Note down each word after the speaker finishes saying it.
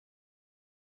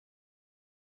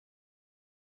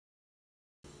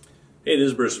Hey,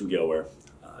 this is Bruce from Gilware.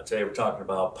 Today we're talking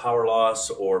about power loss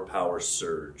or power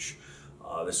surge.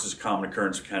 This is a common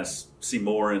occurrence we kind of see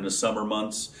more in the summer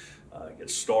months. Get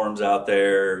storms out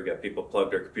there, you got people plug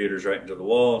their computers right into the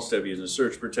wall instead of using a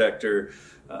surge protector,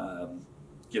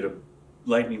 get a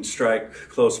lightning strike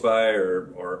close by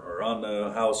or on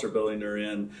the house or building they're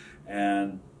in,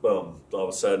 and boom, all of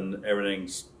a sudden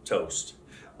everything's toast.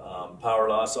 Power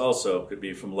loss also could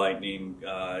be from lightning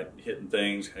hitting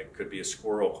things. It could be a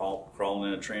squirrel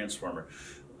crawling in a transformer.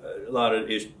 A lot of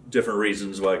different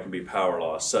reasons why it can be power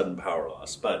loss, sudden power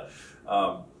loss. But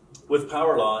with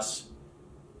power loss,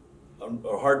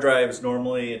 a hard drive is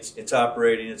normally it's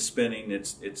operating, it's spinning,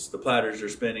 it's the platters are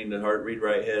spinning, the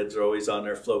read-write heads are always on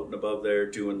there floating above there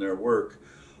doing their work.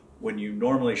 When you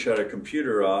normally shut a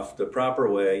computer off the proper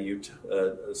way,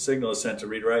 a signal is sent to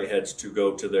read-write heads to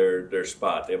go to their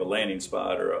spot. They have a landing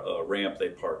spot or a ramp they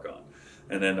park on,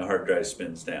 and then the hard drive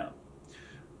spins down.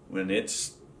 When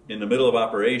it's in the middle of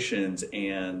operations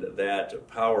and that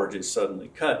power just suddenly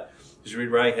cut, these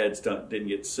read-write heads didn't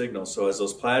get signal. So as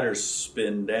those platters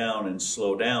spin down and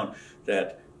slow down,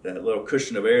 that little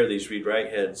cushion of air these read-write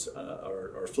heads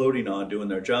are floating on doing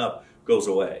their job goes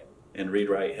away. And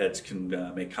read-write heads can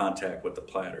make contact with the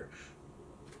platter,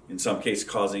 in some cases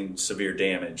causing severe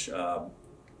damage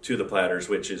to the platters,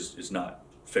 which is not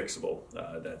fixable.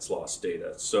 That's lost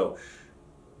data. So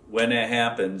when that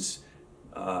happens,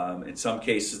 in some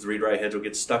cases the read-write heads will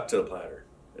get stuck to the platter.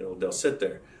 They'll sit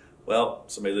there. Well,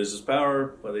 somebody loses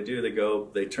power. What do?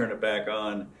 They turn it back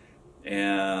on,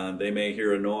 and they may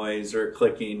hear a noise or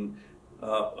clicking.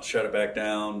 I'll shut it back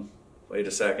down. Wait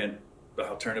a second.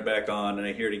 I'll turn it back on, and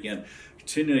I hear it again.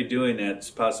 Continually doing that,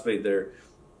 it's possibly either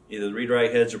the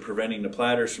read-write heads are preventing the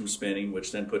platters from spinning,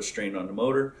 which then puts strain on the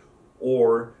motor,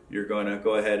 or you're going to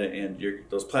go ahead and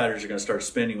those platters are going to start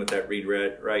spinning with that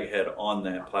read-write head on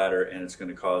that platter, and it's going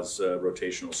to cause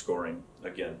rotational scoring.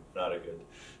 Again, not a good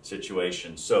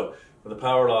situation. So for the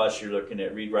power loss, you're looking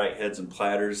at read-write heads and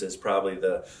platters as probably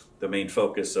the main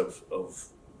focus of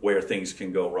where things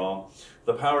can go wrong.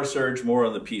 The power surge more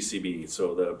on the PCB,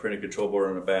 so the printed control board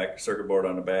on the back, circuit board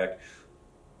on the back.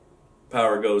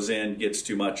 Power goes in, gets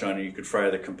too much on it, you could fry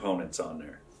the components on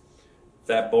there. If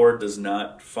that board does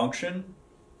not function,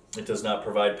 it does not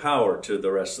provide power to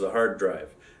the rest of the hard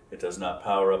drive. It does not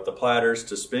power up the platters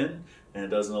to spin, and it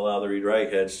doesn't allow the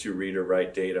read-write heads to read or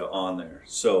write data on there.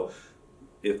 So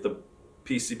if the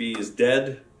PCB is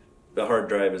dead, the hard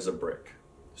drive is a brick.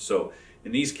 So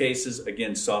in these cases,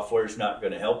 again, software is not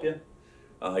going to help you.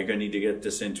 You're going to need to get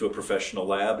this into a professional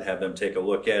lab, have them take a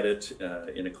look at it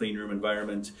in a clean room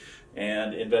environment,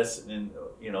 and invest in,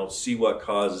 see what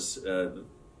causes,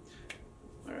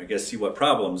 see what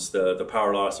problems the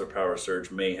power loss or power surge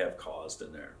may have caused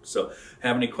in there. So,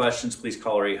 have any questions? Please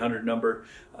call our 800 number.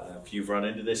 If you've run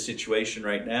into this situation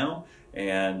right now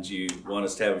and you want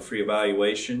us to have a free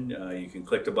evaluation, you can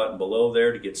click the button below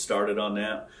there to get started on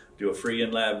that. Do a free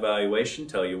in-lab evaluation,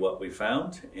 tell you what we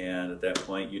found, and at that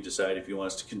point you decide if you want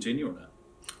us to continue or not.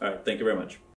 All right, thank you very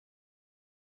much.